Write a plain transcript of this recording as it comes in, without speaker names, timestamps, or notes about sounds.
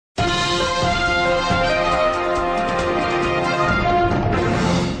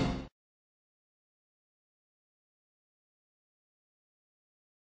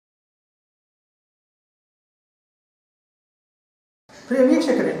ಪ್ರಿಯ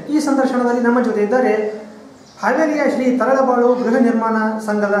ವೀಕ್ಷಕರೇ, ಈ ಸಂದರ್ಶನದಲ್ಲಿ ನಮ್ಮ ಜೊತೆ ಇದ್ದಾರೆ ಹಾವೇರಿಯ ಶ್ರೀ ತರಳಬಾಳು ಗೃಹ ನಿರ್ಮಾಣ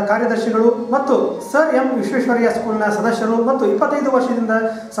ಸಂಘದ ಕಾರ್ಯದರ್ಶಿಗಳು ಮತ್ತು ಸರ್ ಎಂ ವಿಶ್ವೇಶ್ವರಯ್ಯ ಸ್ಕೂಲ್ನ ಸದಸ್ಯರು ಮತ್ತು 25 ವರ್ಷದಿಂದ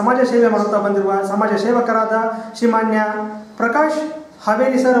ಸಮಾಜ ಸೇವೆ ಮಾಡುತ್ತಾ ಬಂದಿರುವ ಸಮಾಜ ಸೇವಕರಾದ ಶ್ರೀಮಾನ್ಯ ಪ್ರಕಾಶ್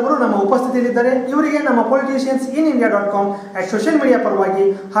ಹಾವೇರಿ ಸರ್ ಅವರು ನಮ್ಮ ಉಪಸ್ಥಿತಿಯಲ್ಲಿದ್ದಾರೆ. ಇವರಿಗೆ ನಮ್ಮ politiciansinindia.com ಸೋಷಿಯಲ್ ಮೀಡಿಯಾ ಪರವಾಗಿ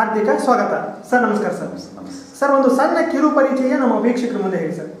ಹಾರ್ದಿಕ ಸ್ವಾಗತ. ಸರ್ ನಮಸ್ಕಾರ. ಸರ್ ಒಂದು ಸಣ್ಣ ಕಿರು ಪರಿಚಯ ನಮ್ಮ ವೀಕ್ಷಕರ ಮುಂದೆ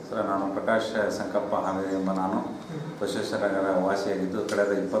ಹೇಳಿ ಸರ್. ನಾನು ಪ್ರಕಾಶ್ ಸಂಕಪ್ಪ ಹಾವೇರಿ ಎಂಬ ನಾನು ಬಸವೇಶ್ವರ ವಾಸಿಯಾಗಿದ್ದು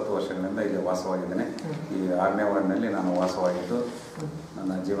ಕಳೆದ 20 ವರ್ಷಗಳಿಂದ ಇಲ್ಲಿ ವಾಸವಾಗಿದ್ದೇನೆ. ಈ 6ನೇ ವಾರ್ಡ್ನಲ್ಲಿ ನಾನು ವಾಸವಾಗಿದ್ದು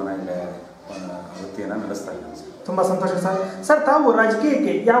ನನ್ನ ಜೀವನ ಇಲ್ಲಿ ವೃತ್ತಿಯನ್ನು ನಡೆಸ್ತಾ ಇದ್ದೇನೆ ಸರ್. ತುಂಬ ಸಂತೋಷ ಸರ್. ಸರ್ ತಾವು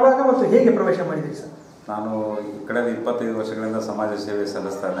ರಾಜಕೀಯಕ್ಕೆ ಯಾವಾಗ ಮತ್ತು ಹೇಗೆ ಪ್ರವೇಶ ಮಾಡಿದ್ದೀರಿ ಸರ್? ನಾನು ಕಳೆದ 25 ವರ್ಷಗಳಿಂದ ಸಮಾಜ ಸೇವೆ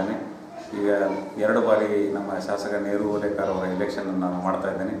ಸಲ್ಲಿಸ್ತಾ ಇದ್ದೇನೆ. ಈಗ 2 ಬಾರಿ ನಮ್ಮ ಶಾಸಕ ನೆಹರು ಓಲೇಕರ್ ಅವರ ಎಲೆಕ್ಷನ್ ನಾನು ಮಾಡ್ತಾ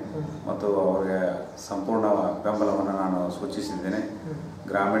ಇದ್ದೇನೆ ಮತ್ತು ಅವರಿಗೆ ಸಂಪೂರ್ಣ ಬೆಂಬಲವನ್ನು ನಾನು ಸೂಚಿಸಿದ್ದೇನೆ.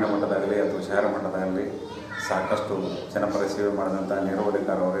 ಗ್ರಾಮೀಣ ಮಟ್ಟದಾಗಲಿ ಅಥವಾ ಶಹರ ಮಟ್ಟದಾಗಲಿ ಸಾಕಷ್ಟು ಜನಪರ ಸೇವೆ ಮಾಡಿದಂಥ ನೆಹರು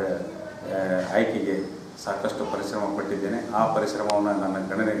ಓಲೇಕರ್ ಅವರ ಆಯ್ಕೆಗೆ ಸಾಕಷ್ಟು ಪರಿಶ್ರಮ ಪಟ್ಟಿದ್ದೇನೆ. ಆ ಪರಿಶ್ರಮವನ್ನು ನನ್ನ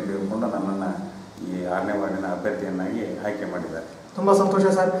ಗಣನೆಗೆ ತೆಗೆದುಕೊಂಡು ನನ್ನನ್ನು ಈ 6ನೇ ವಾರ್ಡಿನ ಅಭ್ಯರ್ಥಿಯನ್ನಾಗಿ ಆಯ್ಕೆ ಮಾಡಿದ್ದಾರೆ. ತುಂಬ ಸಂತೋಷ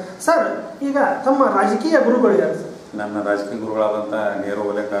ಸರ್. ಸರ್ ಈಗ ತಮ್ಮ ರಾಜಕೀಯ ಗುರುಗಳು ಯಾರು ಸರ್? ನನ್ನ ರಾಜಕೀಯ ಗುರುಗಳಾದಂಥ ನೆಹರು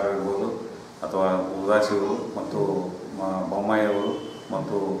ಓಲೇಕರ್ ಇರ್ಬೋದು ಅಥವಾ ಉದಾಸಿಯವರು ಮತ್ತು ಬೊಮ್ಮಾಯಿಯವರು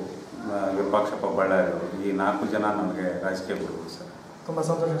ಮತ್ತು ವಿರೂಪಾಕ್ಷಪ್ಪ ಬಳ್ಳಾರಿಯವರು, ಈ 4 ಜನ ನನಗೆ ರಾಜಕೀಯ ಗುರುಗಳು ಸರ್. ತುಂಬ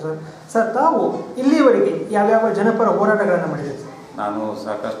ಸಂತೋಷ ಸರ್. ಸರ್ ತಾವು ಇಲ್ಲಿಯವರೆಗೆ ಯಾವ್ಯಾವ ಜನಪರ ಹೋರಾಟಗಳನ್ನು ಮಾಡಿದ್ದೀರಿ ಸರ್? ನಾನು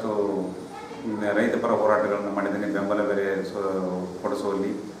ಸಾಕಷ್ಟು ರೈತಪರ ಹೋರಾಟಗಳನ್ನು ಮಾಡಿದ್ದೀನಿ. ಬೆಂಬಲ ಬೆಲೆ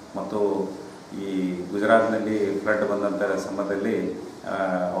ಕೊಡಿಸುವಲ್ಲಿ ಮತ್ತು ಈ ಗುಜರಾತ್ನಲ್ಲಿ ಫ್ಲಡ್ ಬಂದಂಥ ಸಂದರ್ಭದಲ್ಲಿ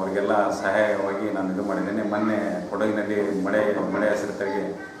ಅವರಿಗೆಲ್ಲ ಸಹಾಯವಾಗಿ ನಾನು ಇದು ಮಾಡಿದ್ದೇನೆ. ಮೊನ್ನೆ ಕೊಡಗಿನಲ್ಲಿ ಮಳೆ ಹೆಸರಿತಾಗಿ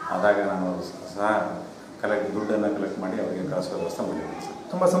ಆದಾಗ ನಾನು ಸಹ ದುಡ್ಡನ್ನು ಕಲೆಕ್ಟ್ ಮಾಡಿ ಅವರಿಗೆ ಕಳಿಸೋ ವ್ಯವಸ್ಥೆ ಮಾಡಿದ್ದೀನಿ ಸರ್.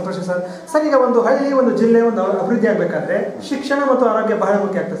 ತುಂಬ ಸಂತೋಷ ಸರ್. ಸರ್ ಈಗ ಒಂದು ಹಳ್ಳಿ, ಒಂದು ಜಿಲ್ಲೆ, ಒಂದು ಅಭಿವೃದ್ಧಿ ಆಗಬೇಕಾದ್ರೆ ಶಿಕ್ಷಣ ಮತ್ತು ಆರೋಗ್ಯ ಬಹಳ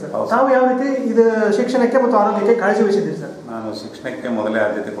ಮುಖ್ಯ ಆಗ್ತದೆ ಸರ್. ತಾವು ಯಾವ ರೀತಿ ಇದು ಶಿಕ್ಷಣಕ್ಕೆ ಮತ್ತು ಆರೋಗ್ಯಕ್ಕೆ ಕಾಳಜಿ ವಹಿಸಿದ್ದೀರಿ ಸರ್? ನಾನು ಶಿಕ್ಷಣಕ್ಕೆ ಮೊದಲೇ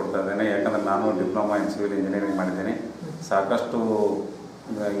ಆದ್ಯತೆ ಕೊಡ್ತಾ ಇದ್ದೇನೆ. ಯಾಕಂದರೆ ನಾನು ಡಿಪ್ಲೊಮಾ ಇನ್ ಸಿವಿಲ್ ಇಂಜಿನಿಯರಿಂಗ್ ಮಾಡಿದ್ದೇನೆ. ಸಾಕಷ್ಟು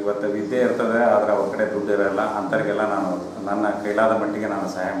ಇವತ್ತು ವಿದ್ಯೆ ಇರ್ತದೆ, ಆದರೆ ಅವ್ರ ಕಡೆ ದುಡ್ಡು ಇರೋಲ್ಲ. ಅಂಥವ್ರಿಗೆಲ್ಲ ನಾನು ನನ್ನ ಕೈಲಾದ ಮಟ್ಟಿಗೆ ನಾನು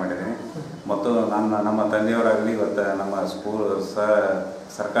ಸಹಾಯ ಮಾಡಿದ್ದೀನಿ. ಮತ್ತು ನಮ್ಮ ತಂದೆಯವರಾಗಲಿ ಇವತ್ತು ನಮ್ಮ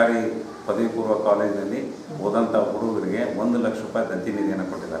ಸರ್ಕಾರಿ ಪದವಿ ಪೂರ್ವ ಕಾಲೇಜಿನಲ್ಲಿ ಓದಂಥ ಹುಡುಗರಿಗೆ 1 ಲಕ್ಷ ರೂಪಾಯಿ ದತ್ತಿ ನಿಧಿಯನ್ನು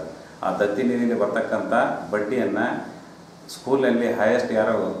ಕೊಟ್ಟಿದ್ದಾರೆ. ಆ ದತ್ತಿ ನಿಧಿಯಲ್ಲಿ ಬರ್ತಕ್ಕಂಥ ಬಡ್ಡಿಯನ್ನು ಸ್ಕೂಲಲ್ಲಿ ಹೈಯೆಸ್ಟ್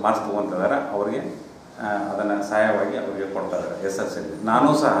ಯಾರು ಮಾರ್ಕ್ಸ್ ತೊಗೊತಿದ್ದಾರೆ ಅವರಿಗೆ ಅದನ್ನು ಸಹಾಯವಾಗಿ ಅವರಿಗೆ ಕೊಡ್ತಾ ಇದ್ದಾರೆ. SLCಯಲ್ಲಿ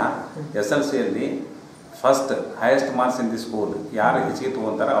ನಾನು ಸಹ SLCಯಲ್ಲಿ first highest marks in the school ಯಾರು ಹೆಚ್ಚಿಗೆ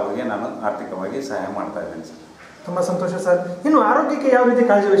ತೊಗೊತಾರೆ ಅವರಿಗೆ ನಾನು ಆರ್ಥಿಕವಾಗಿ ಸಹಾಯ ಮಾಡ್ತಾ ಇದ್ದೇನೆ ಸರ್. ತುಂಬ ಸಂತೋಷ ಸರ್. ಇನ್ನು ಆರೋಗ್ಯಕ್ಕೆ ಯಾವ ರೀತಿ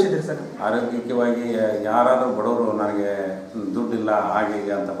ಕಾಳಜಿ ವಹಿಸಿದ್ರಿ ಸರ್? ಆರೋಗ್ಯವಾಗಿ ಯಾರಾದರೂ ಬಡವರು ನನಗೆ ದುಡ್ಡಿಲ್ಲ ಹಾಗೆ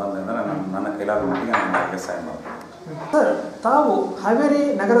ಅಂತ ಬಂದಂದ್ರೆ ನನ್ನ ಕೈಲಾದ ಮಟ್ಟಿಗೆ ನಾನು ಅವರಿಗೆ ಸಹಾಯ ಮಾಡ್ತೀನಿ ಸರ್. ತಾವು ಹಾವೇರಿ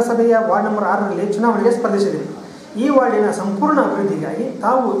ನಗರಸಭೆಯ ವಾರ್ಡ್ ನಂಬರ್ 6ರಲ್ಲಿ ಚುನಾವಣೆಗೆ ಸ್ಪರ್ಧಿಸಿದ್ದೀರಿ. ಈ ವಾರ್ಡಿನ ಸಂಪೂರ್ಣ ಅಭಿವೃದ್ಧಿಗಾಗಿ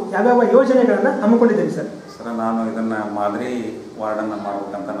ತಾವು ಯಾವ್ಯಾವ ಯೋಜನೆಗಳನ್ನು ಹಮ್ಮಿಕೊಂಡಿದ್ದೀರಿ ಸರ್? ಸರ್, ನಾನು ಇದನ್ನು ಮಾದರಿ ವಾರ್ಡನ್ನು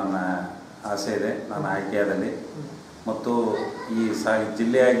ಮಾಡಬೇಕಂತ ನನ್ನ ಆಸೆ ಇದೆ. ನಾನು ಆಯ್ಕೆಯಾದಲ್ಲಿ ಮತ್ತು ಈ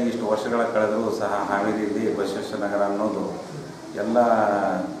ಜಿಲ್ಲೆಯಾಗಿ ಇಷ್ಟು ವರ್ಷಗಳ ಕಳೆದರೂ ಸಹ ಹಾವೇರಿಯಲ್ಲಿ ಬಸವೇಶ್ವರ ನಗರ ಅನ್ನೋದು ಎಲ್ಲ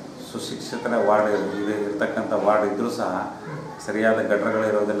ಸುಶಿಕ್ಷಿತರ ವಾರ್ಡ್ ಇರ್ತಕ್ಕಂಥ ವಾರ್ಡ್ ಇದ್ದರೂ ಸಹ ಸರಿಯಾದ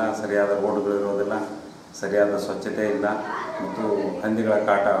ಗಟರಗಳಿರೋದಿಲ್ಲ, ಸರಿಯಾದ ರೋಡ್ಗಳಿರೋದಿಲ್ಲ, ಸರಿಯಾದ ಸ್ವಚ್ಛತೆ ಇಲ್ಲ ಮತ್ತು ಹಂದಿಗಳ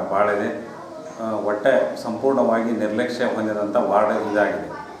ಕಾಟ ಭಾಳ ಇದೆ. ಒಟ್ಟೆ ಸಂಪೂರ್ಣವಾಗಿ ನಿರ್ಲಕ್ಷ್ಯ ಹೊಂದಿದಂಥ ವಾರ್ಡ್ ಇದಾಗಿದೆ.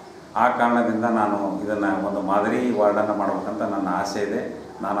 ಆ ಕಾರಣದಿಂದ ನಾನು ಇದನ್ನು ಒಂದು ಮಾದರಿ ವಾರ್ಡನ್ನು ಮಾಡಬೇಕಂತ ನನ್ನ ಆಸೆ ಇದೆ.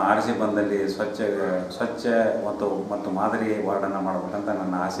 ನಾನು ಆರಿಸಿ ಬಂದಲ್ಲಿ ಸ್ವಚ್ಛ ಮತ್ತು ಮಾದರಿ ವಾರ್ಡನ್ನು ಮಾಡಬೇಕಂತ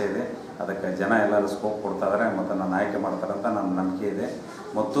ನನ್ನ ಆಸೆ ಇದೆ. ಅದಕ್ಕೆ ಜನ ಎಲ್ಲರೂ ಸ್ಕೋಪ್ ಕೊಡ್ತಾ ಇದ್ದಾರೆ ಮತ್ತು ನನ್ನ ಆಯ್ಕೆ ಮಾಡ್ತಾರಂತ ನನ್ನ ನಂಬಿಕೆ ಇದೆ.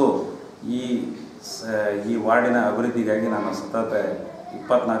 ಮತ್ತು ಈ ವಾರ್ಡಿನ ಅಭಿವೃದ್ಧಿಗಾಗಿ ನಾನು ಸತತ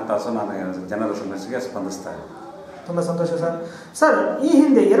 24 ತಾಸು ನಾನು ಜನರ ಸಮಸ್ಯೆಗೆ ಸ್ಪಂದಿಸ್ತಾ ಇದ್ದೆ. ತುಂಬ ಸಂತೋಷ ಸರ್. ಸರ್, ಈ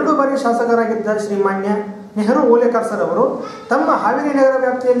ಹಿಂದೆ 2 ಬಾರಿ ಶಾಸಕರಾಗಿದ್ದ ಶ್ರೀಮಾನ್ಯ ನೆಹರು ಓಲೇಕರ್ ಸರ್ ಅವರು ತಮ್ಮ ಹಾವೇರಿ ನಗರ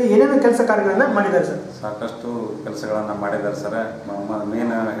ವ್ಯಾಪ್ತಿಯಲ್ಲಿ ಏನೇನು ಕೆಲಸ ಕಾರ್ಯಗಳನ್ನು ಮಾಡಿದ್ದಾರೆ ಸರ್? ಸಾಕಷ್ಟು ಕೆಲಸಗಳನ್ನು ಮಾಡಿದ್ದಾರೆ ಸರ್.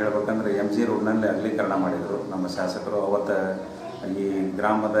 ಮೇನ್ ಹೇಳ್ಬೇಕಂದ್ರೆ MG ರೋಡ್ನಲ್ಲಿ ಅಗಲೀಕರಣ ಮಾಡಿದರು ನಮ್ಮ ಶಾಸಕರು. ಅವತ್ತು ಈ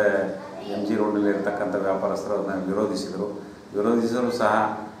ಗ್ರಾಮದ MG ರೋಡ್ನಲ್ಲಿ ಇರ್ತಕ್ಕಂಥ ವ್ಯಾಪಾರಸ್ಥರು ಅದನ್ನು ವಿರೋಧಿಸಿದರೂ ಸಹ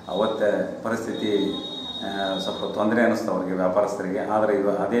ಅವತ್ತ ಪರಿಸ್ಥಿತಿ ಸ್ವಲ್ಪ ತೊಂದರೆ ಅನ್ನಿಸ್ತು ಅವರಿಗೆ, ವ್ಯಾಪಾರಸ್ಥರಿಗೆ. ಆದರೆ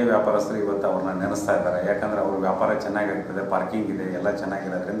ಅದೇ ವ್ಯಾಪಾರಸ್ಥರು ಇವತ್ತು ಅವ್ರನ್ನ ನೆನೆಸ್ತಾ ಇದ್ದಾರೆ. ಯಾಕಂದರೆ ಅವ್ರ ವ್ಯಾಪಾರ ಚೆನ್ನಾಗಿರ್ತದೆ, ಪಾರ್ಕಿಂಗ್ ಇದೆ, ಎಲ್ಲ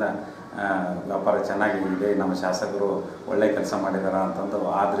ಚೆನ್ನಾಗಿರೋದ್ರಿಂದ ವ್ಯಾಪಾರ ಚೆನ್ನಾಗಿದೆ. ನಮ್ಮ ಶಾಸಕರು ಒಳ್ಳೆಯ ಕೆಲಸ ಮಾಡಿದ್ದಾರೆ ಅಂತಂದು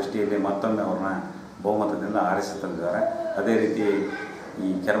ಆ ದೃಷ್ಟಿಯಲ್ಲಿ ಮತ್ತೊಮ್ಮೆ ಅವ್ರನ್ನ ಬಹುಮತದಿಂದ ಆರಿಸಿ ತಂದಿದ್ದಾರೆ. ಅದೇ ರೀತಿ ಈ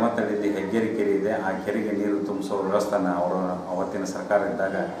ಕೆರೆಮತ್ತಳ್ಳಿಯಲ್ಲಿ ಹೆಗ್ಗೇರಿ ಕೆರೆ ಇದೆ, ಆ ಕೆರೆಗೆ ನೀರು ತುಂಬಿಸೋ ವ್ಯವಸ್ಥೆನ ಅವರು ಅವತ್ತಿನ ಸರ್ಕಾರ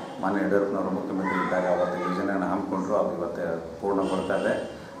ಇದ್ದಾಗ ಮಾನ್ಯ ಯಡಿಯೂರಪ್ಪನವರು ಮುಖ್ಯಮಂತ್ರಿ ಇದ್ದಾಗ ಅವತ್ತು ಯೋಜನೆಯನ್ನು ಹಮ್ಮಿಕೊಂಡ್ರು. ಅದು ಇವತ್ತು ಪೂರ್ಣಗೊಳ್ತಾ ಇದೆ.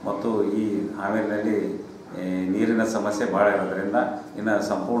 ಮತ್ತು ಈ ಹಾವೇರಿನಲ್ಲಿ ನೀರಿನ ಸಮಸ್ಯೆ ಭಾಳ ಇರೋದ್ರಿಂದ ಇನ್ನು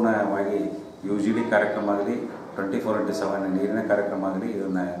ಸಂಪೂರ್ಣವಾಗಿ UGD ಕಾರ್ಯಕ್ರಮ ಆಗಲಿ 24x7 ನೀರಿನ ಕಾರ್ಯಕ್ರಮ ಆಗಲಿ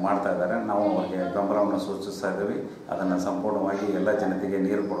ಇದನ್ನು ಮಾಡ್ತಾ ಇದ್ದಾರೆ. ನಾವು ಅವರಿಗೆ ಬೆಂಬಲವನ್ನು ಸೂಚಿಸ್ತಾ ಇದ್ದೀವಿ. ಅದನ್ನು ಸಂಪೂರ್ಣವಾಗಿ ಎಲ್ಲ ಜನತೆಗೆ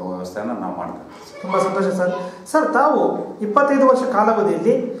ನೀರು ಕೊಡುವ ವ್ಯವಸ್ಥೆಯನ್ನು ನಾವು ಮಾಡ್ತೇವೆ. ತುಂಬ ಸಂತೋಷ ಸರ್. ಸರ್, ತಾವು 25 ವರ್ಷ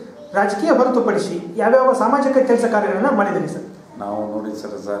ಕಾಲಾವಧಿಯಲ್ಲಿ ರಾಜಕೀಯ ಹೊರತುಪಡಿಸಿ ಯಾವ್ಯಾವ ಸಾಮಾಜಿಕ ಕೆಲಸ ಕಾರ್ಯಗಳನ್ನು ಮಾಡಿದ್ದೀರಿ ಸರ್? ನಾವು ನೋಡಿ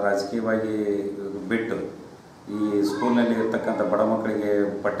ಸರ್, ರಾಜಕೀಯವಾಗಿ ಬಿಟ್ಟು ಈ ಸ್ಕೂಲ್ನಲ್ಲಿ ಇರ್ತಕ್ಕಂಥ ಬಡ ಮಕ್ಕಳಿಗೆ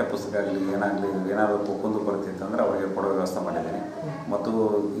ಪಠ್ಯ ಪುಸ್ತಕ ಆಗಲಿ ಏನಾದರೂ ಕುಂದು ಬರ್ತಿತ್ತು ಅಂದರೆ ಅವರಿಗೆ ಕೊಡೋ ವ್ಯವಸ್ಥೆ ಮಾಡಿದ್ದೀನಿ. ಮತ್ತು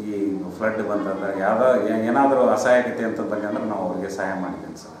ಈ ಫ್ಲಡ್ ಬಂದಾಗ ಏನಾದರೂ ಅಸಹಾಯಕತೆ ಅಂತ ಬಂದರೆ ನಾವು ಅವರಿಗೆ ಸಹಾಯ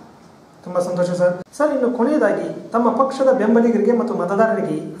ಮಾಡಿದ್ದೀನಿ ಸರ್. ತುಂಬ ಸಂತೋಷ ಸರ್. ಸರ್, ಇನ್ನು ಕೊನೆಯದಾಗಿ ತಮ್ಮ ಪಕ್ಷದ ಬೆಂಬಲಿಗರಿಗೆ ಮತ್ತು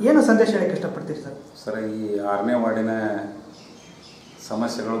ಮತದಾರರಿಗೆ ಏನು ಸಂದೇಶ ಹೇಳಕ್ಕೆ ಇಷ್ಟಪಡ್ತೀರಿ ಸರ್? ಸರ್, ಈ 6ನೇ ವಾರ್ಡಿನ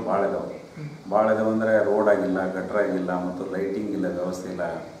ಸಮಸ್ಯೆಗಳು ಭಾಳ ಇದಾವೆ ಅಂದರೆ ರೋಡ್ ಆಗಿಲ್ಲ, ಗಟ್ರ ಆಗಿಲ್ಲ, ಮತ್ತು ಲೈಟಿಂಗ್ ಇಲ್ಲ, ವ್ಯವಸ್ಥೆ ಇಲ್ಲ.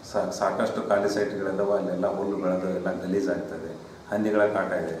 ಸಾಕಷ್ಟು ಖಾಲಿ ಸೈಟ್ಗಳಿದಾವೆ. ಅಲ್ಲೆಲ್ಲ ಹುಲ್ಲು ಬೆಳೆದು ಎಲ್ಲ ಗಲೀಜಾಗ್ತದೆ, ಹಂದಿಗಳ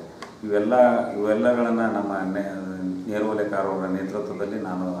ಕಾಟ ಇದೆ. ಇವೆಲ್ಲಗಳನ್ನು ನಮ್ಮ ನೇರವಲೆಕಾರ ಅವರ ನೇತೃತ್ವದಲ್ಲಿ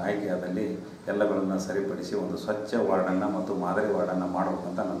ನಾನು ಆಯ್ಕೆಯಾದಲ್ಲಿ ಎಲ್ಲಗಳನ್ನು ಸರಿಪಡಿಸಿ ಒಂದು ಸ್ವಚ್ಛ ವಾರ್ಡನ್ನು ಮತ್ತು ಮಾದರಿ ವಾರ್ಡನ್ನು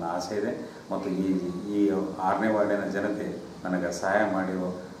ಮಾಡಬೇಕಂತ ನನ್ನ ಆಸೆ ಇದೆ. ಮತ್ತು ಈ 6ನೇ ವಾರ್ಡಿನ ಜನತೆ ನನಗೆ ಸಹಾಯ ಮಾಡಿ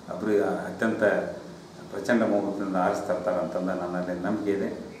ಅತ್ಯಂತ ಪ್ರಚಂಡ ಬಹುಮತದಿಂದ ಆರಿಸ್ತಿರ್ತಾರೆ ಅಂತಂದು ನನ್ನಲ್ಲಿ ನಂಬಿಕೆ ಇದೆ.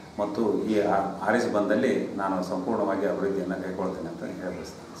 ಮತ್ತು ಈ ಆರಿಸಿ ಬಂದಲ್ಲಿ ನಾನು ಸಂಪೂರ್ಣವಾಗಿ ಅಭಿವೃದ್ಧಿಯನ್ನು ಕೈಗೊಳ್ತೇನೆ ಅಂತ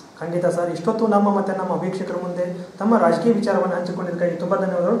ಹೇಳಬಯಸ್ತೇನೆ. ಖಂಡಿತ ಸರ್. ಇಷ್ಟೊತ್ತು ನಮ್ಮ ವೀಕ್ಷಕರ ಮುಂದೆ ತಮ್ಮ ರಾಜಕೀಯ ವಿಚಾರವನ್ನು ಹಂಚಿಕೊಂಡಿದ್ದಕ್ಕಾಗಿ ತುಂಬ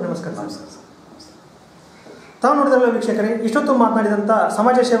ಧನ್ಯವಾದಗಳು. ನಮಸ್ಕಾರ. ನಮಸ್ಕಾರ ಸರ್. ತಾವು ನೋಡಿದ್ರಲ್ಲ ವೀಕ್ಷಕರೇ, ಇಷ್ಟೊತ್ತು ಮಾತನಾಡಿದಂಥ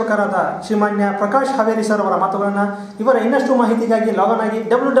ಸಮಾಜ ಸೇವಕರಾದ ಶ್ರೀಮಾನ್ಯ ಪ್ರಕಾಶ್ ಹಾವೇರಿ ಸರ್ ಅವರ ಮಾತುಗಳನ್ನು, ಇವರ ಇನ್ನಷ್ಟು ಮಾಹಿತಿಗಾಗಿ ಲಾಗ್ ಆನ್ ಆಗಿ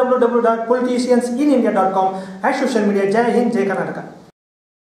www.politiciansinindia.com @ ಸೋಷಿಯಲ್ ಮೀಡಿಯಾ. ಜೈ ಹಿಂದ್, ಜೈ ಕರ್ನಾಟಕ.